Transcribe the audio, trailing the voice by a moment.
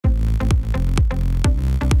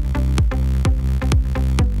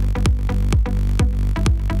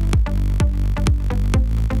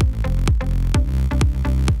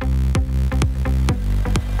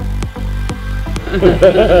And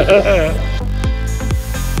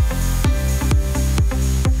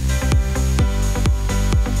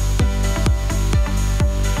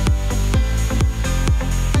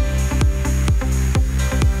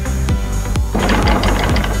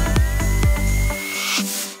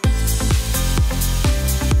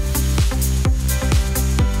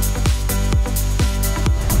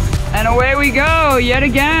away we go, yet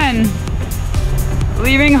again.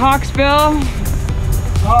 Leaving Hawksbill.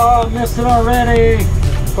 Oh, missed it already.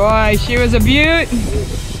 Boy, she was a beaut.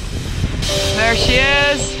 There she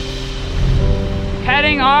is.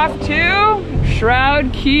 Heading off to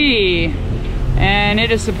Shroud Cay. And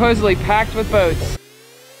it is supposedly packed with boats.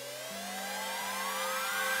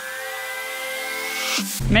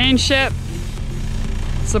 Main ship.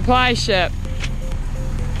 Supply ship.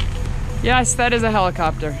 Yes, that is a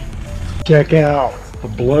helicopter. Check out the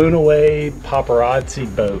blown away paparazzi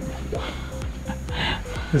boat.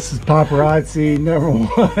 This is paparazzi number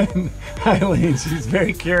one. Eileen, she's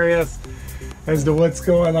very curious as to what's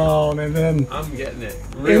going on, and then I'm getting it.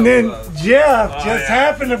 And then Jeff just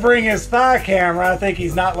happened to bring his thigh camera. I think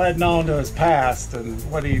he's not letting on to his past and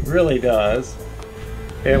what he really does.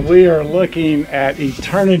 And we are looking at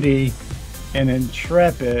Eternity and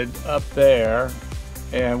Intrepid up there,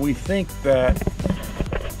 and we think that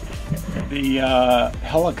the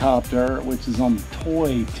helicopter, which is on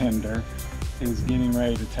toy tender, is getting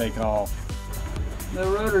ready to take off. The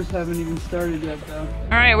rotors haven't even started yet though. All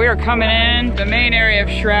right, we are coming in. The main area of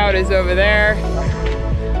Shroud is over there.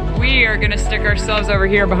 We are gonna stick ourselves over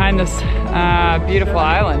here behind this beautiful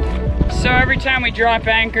island. So every time we drop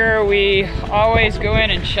anchor, we always go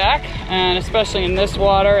in and check, and especially in this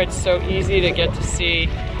water, it's so easy to get to see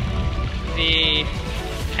the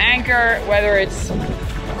anchor, whether it's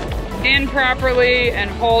in properly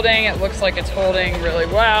and holding. It looks like it's holding really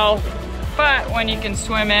well, but when you can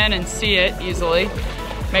swim in and see it easily,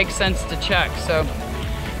 makes sense to check. So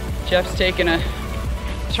Jeff's taking a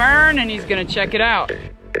turn and he's gonna check it out.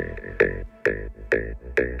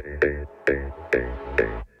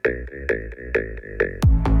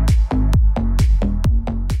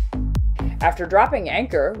 After dropping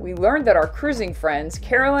anchor, we learned that our cruising friends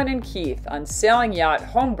Carolyn and Keith on sailing yacht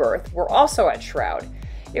Homebirth were also at Shroud.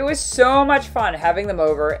 It was so much fun having them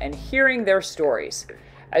over and hearing their stories.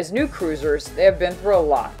 As new cruisers, they have been through a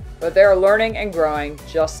lot, but they are learning and growing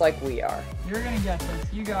just like we are. You're gonna get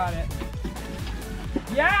this, you got it.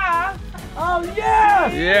 Yeah! Oh yeah!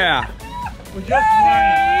 Yeah! We're just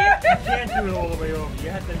learning. You can't do it all the way over. You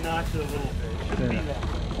have to notch it a little bit. It shouldn't be that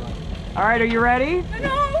much. All right, are you ready?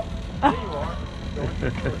 No! There you are.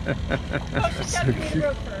 So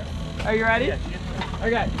cute. Are you ready?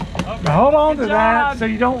 Okay. Now hold on to Good that job. so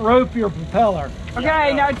you don't rope your propeller.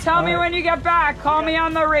 Okay, now tell me when you get back. Call me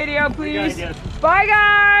on the radio, please. Bye,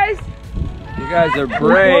 guys. You guys are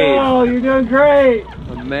brave. Oh, you're doing great.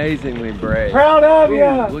 Amazingly brave. Proud of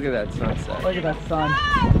you. Look at that sunset. Look at that sun.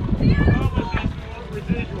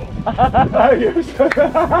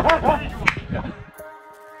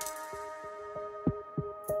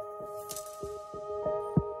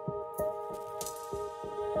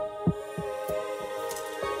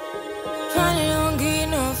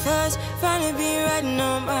 Finally be riding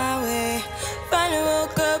on my way. Finally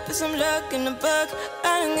woke up with some luck in the book.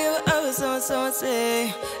 I don't give a what someone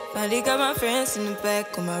say. Finally got my friends in the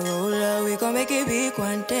back of my roller. We gon' make it big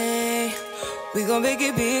one day. We gon' make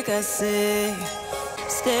it big, I say.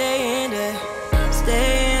 Stay in there,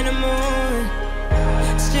 stay in the moment.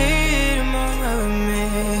 Stay in the moment with me.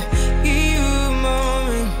 Give you a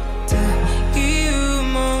moment, give you a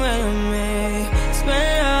moment with me.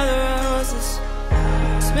 Smell all the roses,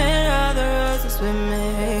 smell all the roses with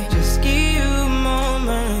me. Just give you a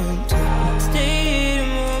moment, stay in the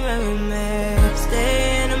moment with me.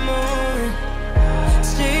 Stay in the moment,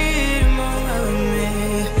 stay in the moment with me.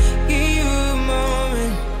 Give you a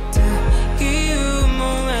moment, give you a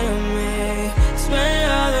moment with me. Smell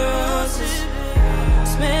all the roses,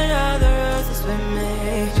 smell all the roses with me.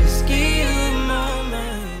 Just give you a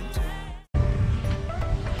moment.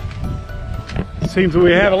 Seems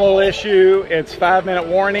we have a little issue. It's 5-minute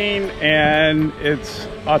warning and it's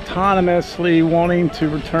autonomously wanting to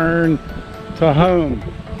return to home.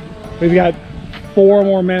 We've got 4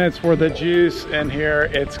 more minutes worth of juice in here.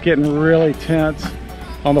 It's getting really tense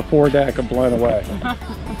on the foredeck of Blown Away.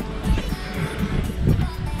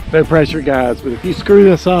 No pressure, guys, but if you screw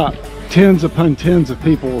this up, tens upon tens of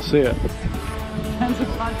people will see it. Tens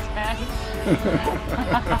upon tens.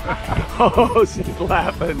 Oh, she's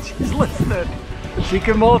laughing. She's listening. She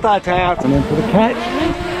can multitask. And then for the catch.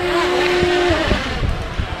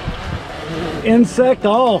 Insect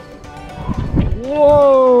off.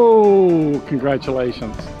 Whoa!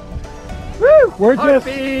 Congratulations. Woo! We're just...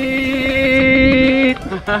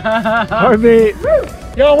 Heartbeat!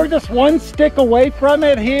 Y'all, we're just one stick away from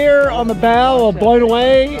it here on the bow of Blown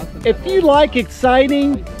Away. If you like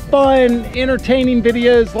exciting, fun, entertaining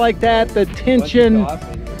videos like that, the tension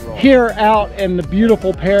here out in the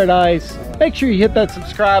beautiful paradise, make sure you hit that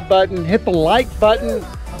subscribe button, hit the like button,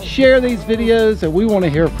 share these videos, and we want to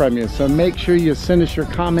hear from you. So make sure you send us your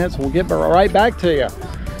comments. We'll get right back to you.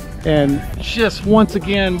 And just once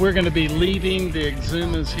again, we're going to be leaving the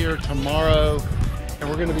Exumas here tomorrow, and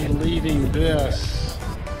we're going to be leaving this.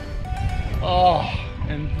 Oh,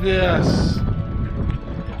 and this.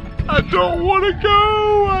 I don't want to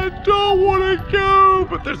go. I don't want to go.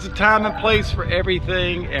 But there's a time and place for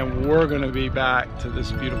everything, and we're going to be back to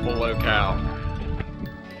this beautiful locale.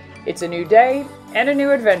 It's a new day and a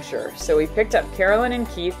new adventure, so we picked up Carolyn and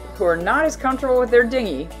Keith, who are not as comfortable with their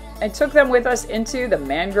dinghy, and took them with us into the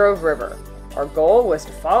Mangrove River. Our goal was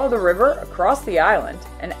to follow the river across the island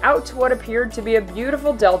and out to what appeared to be a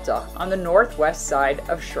beautiful delta on the northwest side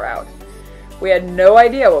of Shroud. We had no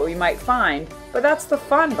idea what we might find, but that's the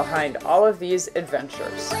fun behind all of these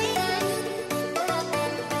adventures.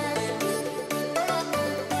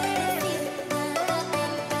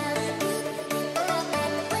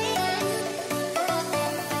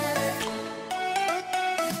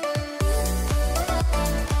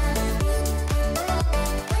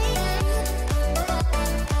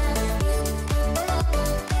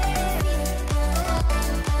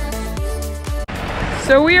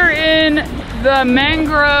 So we are in the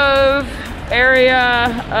mangrove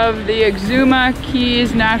area of the Exuma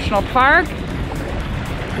Keys National Park,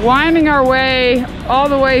 winding our way all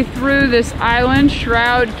the way through this island,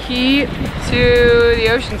 Shroud Cay, to the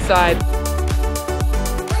ocean side.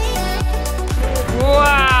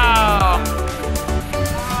 Wow!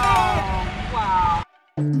 Wow!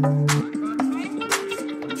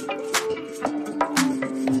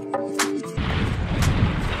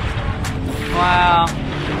 Wow.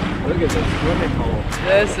 Look at this swimming hole.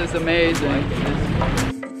 This is amazing.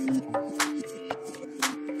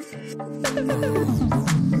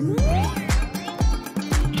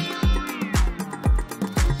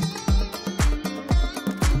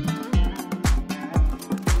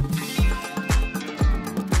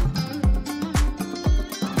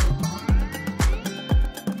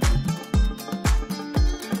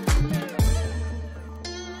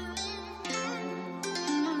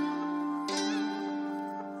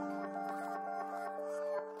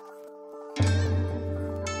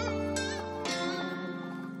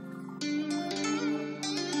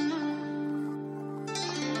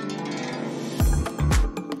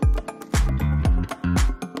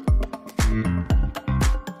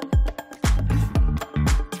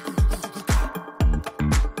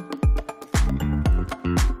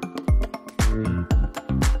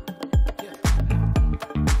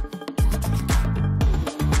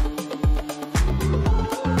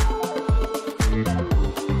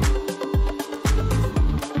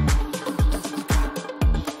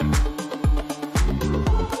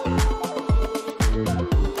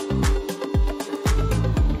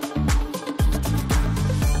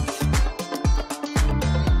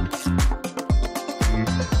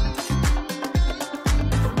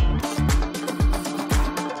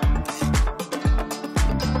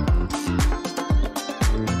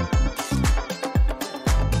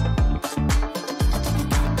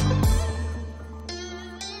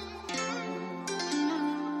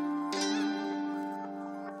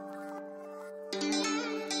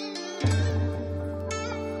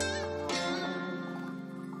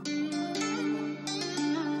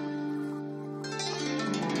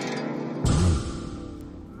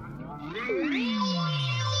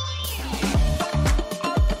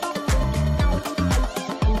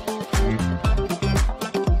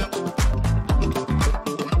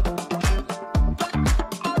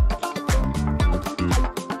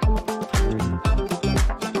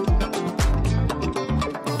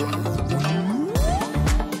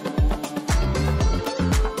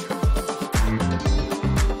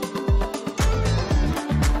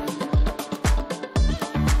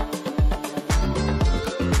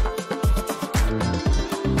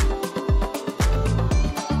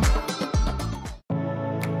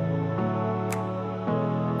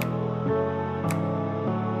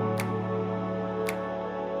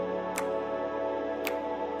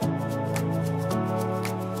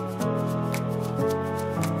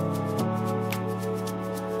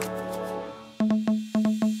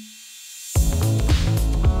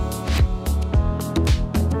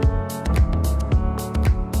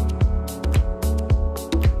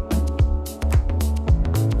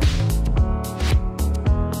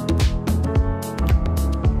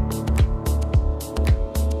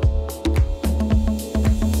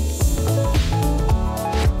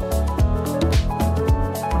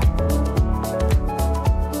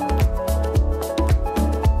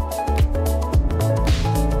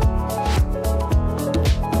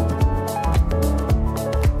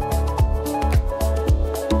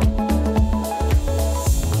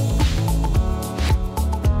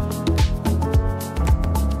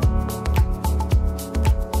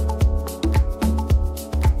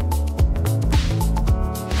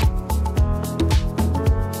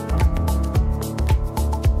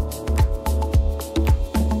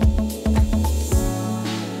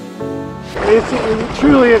 it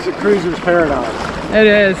truly is a cruiser's paradise. It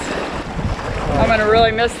is. I'm gonna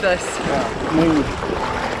really miss this. Yeah, I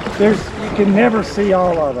mean, you can never see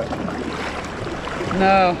all of it.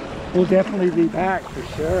 No. We'll definitely be back for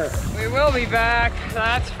sure. We will be back,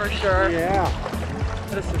 that's for sure. Yeah.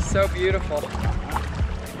 This is so beautiful.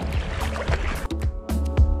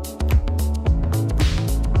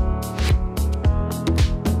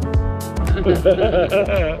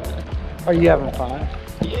 Are you having fun?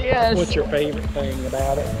 Yes. What's your favorite thing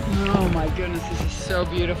about it? Oh my goodness, this is so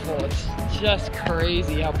beautiful. It's just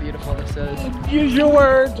crazy how beautiful this is. Use your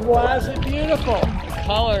words, why is it beautiful? The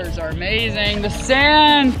colors are amazing. The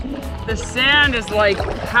sand is like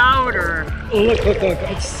powder. Look.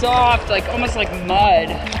 It's soft, like almost like mud.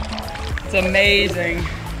 It's amazing.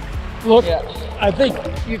 Look, Yeah. I think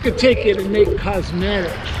you could take it and make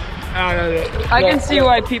cosmetics out of it. I can see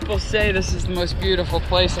why people say this is the most beautiful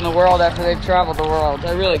place in the world after they've traveled the world.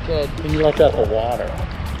 I really could. And you look at the water.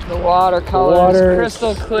 The watercolor is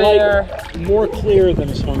crystal clear. Like more clear than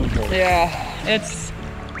a swimming pool. Yeah, it's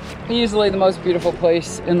easily the most beautiful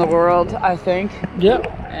place in the world, I think. Yep.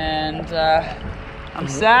 And I'm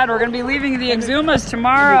sad we're gonna be leaving the Exumas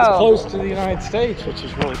tomorrow. It's close to the United States, which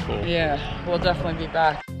is really cool. Yeah, we'll definitely be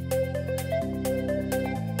back.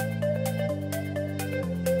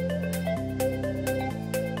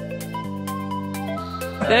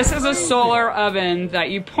 This is a solar oven that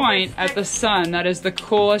you point at the sun. That is the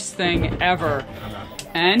coolest thing ever.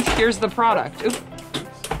 And here's the product. Oop.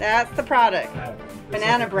 That's the product.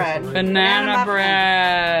 Banana bread. Banana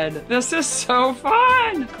bread. This is so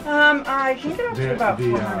fun. I can get up to about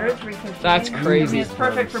 400, 350. That's crazy. I mean, it's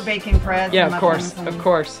perfect for baking bread. Yeah, of course, of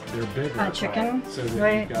course. They're bigger. Chicken, So that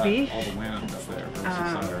right? you've got Beef. all the wind up there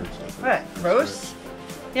versus under. What? Roast?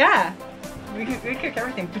 Yeah. We cook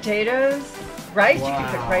everything. Potatoes, rice. You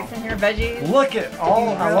can cook rice in here. Veggies. Look at all,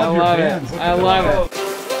 I I love your love bins. it. Look I at love that. it.